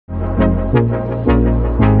Hello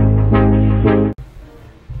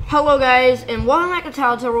guys, and welcome back to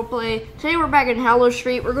Tattletail Roleplay. Today we're back in Hallow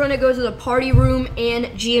Street. We're going to go to the party room and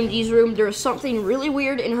GMD's room. There's something really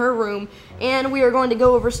weird in her room, and we are going to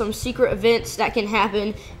go over some secret events that can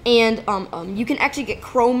happen. And you can actually get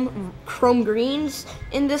chrome greens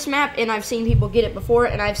in this map, and I've seen people get it before,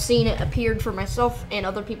 and I've seen it appeared for myself, and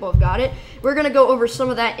other people have got it. We're going to go over some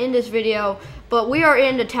of that in this video, but we are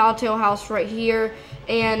in the Tattletail house right here.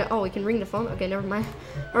 And, oh, we can ring the phone? Okay, never mind.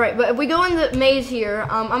 Alright, but if we go in the maze here,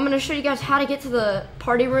 I'm going to show you guys how to get to the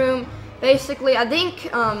party room. Basically, I think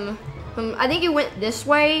you went this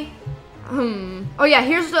way. Oh yeah,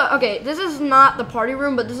 here's the, okay, this is not the party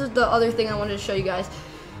room, but this is the other thing I wanted to show you guys.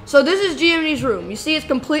 So this is GMD's room. You see it's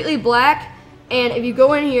completely black, and if you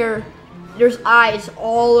go in here, there's eyes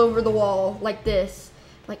all over the wall, like this.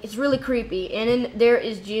 Like, it's really creepy. And then there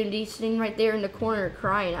is GMD sitting right there in the corner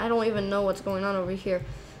crying. I don't even know what's going on over here.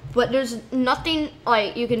 But there's nothing,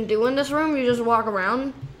 like, you can do in this room. You just walk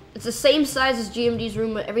around. It's the same size as GMD's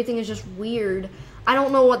room, but everything is just weird. I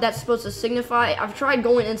don't know what that's supposed to signify. I've tried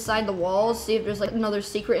going inside the walls, see if there's, like, another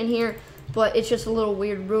secret in here. But it's just a little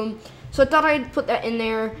weird room. So I thought I'd put that in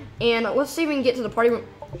there. And let's see if we can get to the party room.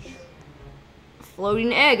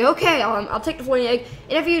 Floating egg. Okay, I'll take the floating egg.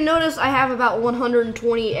 And if you notice, I have about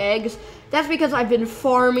 120 eggs. That's because I've been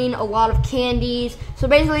farming a lot of candies. So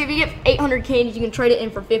basically, if you get 800 candies, you can trade it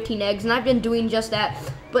in for 15 eggs. And I've been doing just that.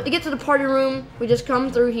 But to get to the party room, we just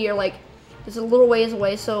come through here, like, just a little ways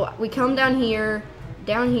away. So we come down here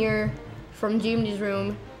from GMD's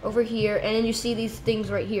room, over here, and then you see these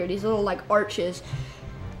things right here, these little, like, arches.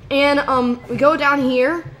 And we go down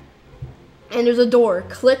here. And there's a door.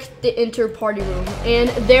 Click the enter party room. And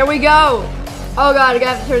there we go. Oh god, I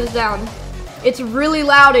gotta have to turn this down. It's really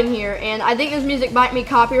loud in here, and I think this music might be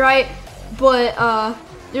copyright, but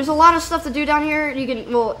there's a lot of stuff to do down here. You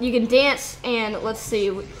can dance, and let's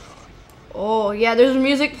see. Oh yeah, there's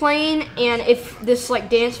music playing, and if this, like,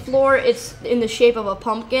 dance floor, it's in the shape of a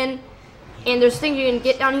pumpkin. And there's things you can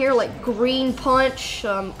get down here, like green punch.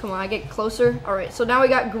 Come on, I get closer. Alright, so now we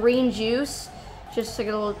got green juice. Just take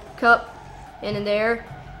a little cup. In there.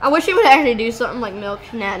 I wish it would actually do something like milk.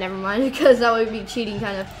 Nah, never mind, because that would be cheating,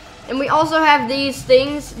 kind of. And we also have these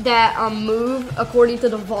things that move according to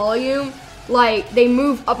the volume. Like, they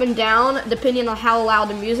move up and down depending on how loud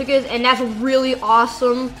the music is, and that's really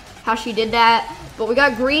awesome how she did that. But we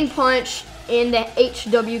got green punch and the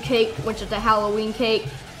HW cake, which is the Halloween cake.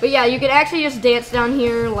 But yeah, you can actually just dance down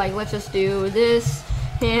here. Like, let's just do this.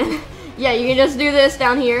 And yeah, you can just do this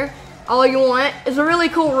down here all you want. It's a really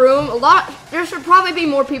cool room. There should probably be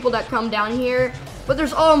more people that come down here, but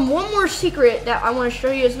there's one more secret that I want to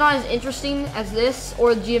show you. It's not as interesting as this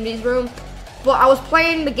or the GMD's room, but I was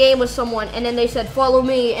playing the game with someone, and then they said follow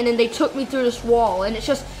me, and then they took me through this wall, and it's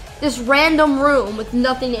just this random room with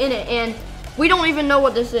nothing in it, and we don't even know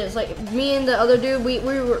what this is. Like, me and the other dude,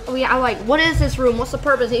 I like, what is this room, what's the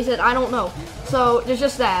purpose? And he said, I don't know. So there's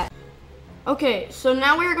just that. Okay, so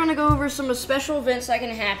now we're going to go over some special events that can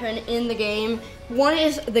happen in the game. One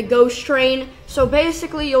is the ghost train. So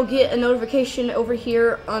basically, you'll get a notification over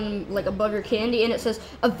here on, like, above your candy, and it says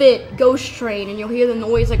event ghost train, and you'll hear the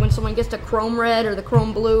noise like when someone gets the chrome red or the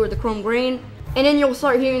chrome blue or the chrome green. And then you'll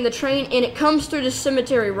start hearing the train, and it comes through the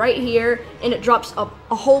cemetery right here, and it drops a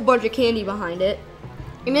whole bunch of candy behind it.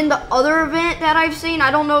 And then the other event that I've seen,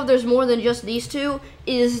 I don't know if there's more than just these two,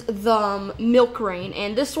 is the milk rain.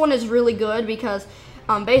 And this one is really good because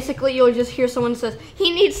basically you'll just hear someone says,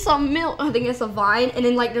 he needs some milk. I think it's a vine. And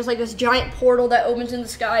then, like, there's, like, this giant portal that opens in the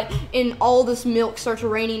sky, and all this milk starts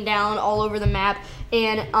raining down all over the map.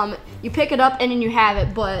 And you pick it up and then you have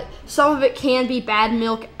it. But some of it can be bad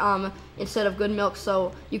milk instead of good milk.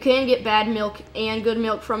 So you can get bad milk and good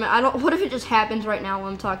milk from it. What if it just happens right now while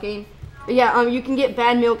I'm talking? Yeah, you can get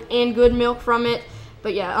bad milk and good milk from it.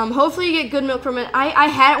 But yeah, hopefully you get good milk from it. I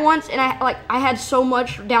had it once, and I had so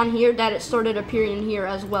much down here that it started appearing in here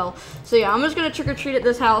as well. So yeah, I'm just gonna trick or treat at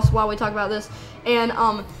this house while we talk about this. And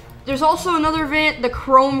there's also another event, the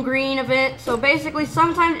chrome green event. So basically,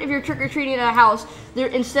 sometimes if you're trick or treating at a house,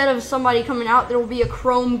 instead of somebody coming out, there will be a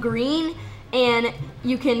chrome green, and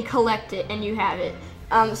you can collect it and you have it.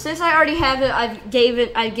 Since I already have it,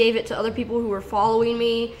 I gave it to other people who were following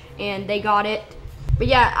me, and they got it. But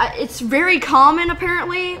yeah, it's very common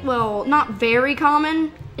apparently. Well, not very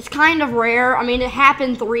common. It's kind of rare. I mean, it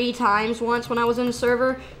happened 3 times once when I was in the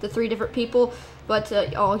server to 3 different people. But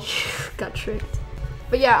oh, got tricked.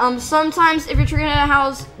 But yeah, sometimes if you're tricking at a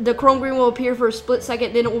house, the chrome green will appear for a split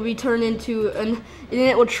second, then it will be turned into and then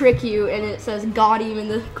it will trick you, and it says got him in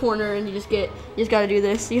the corner, and you just gotta do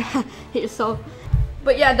this. You hit yourself.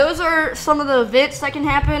 But yeah, those are some of the events that can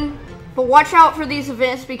happen. But watch out for these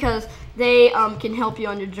events because they can help you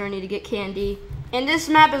on your journey to get candy. And this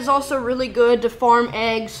map is also really good to farm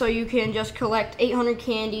eggs, so you can just collect 800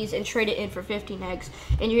 candies and trade it in for 15 eggs.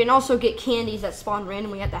 And you can also get candies that spawn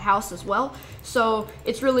randomly at the house as well, so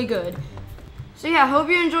it's really good. So yeah, I hope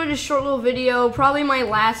you enjoyed this short little video, probably my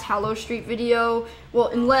last Hallow Street video. Well,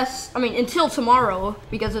 until tomorrow,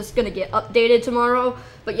 because it's gonna get updated tomorrow.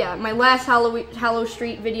 But yeah, my last Hallow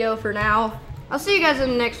Street video for now. I'll see you guys in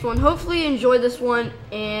the next one. Hopefully you enjoyed this one,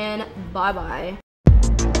 and bye-bye.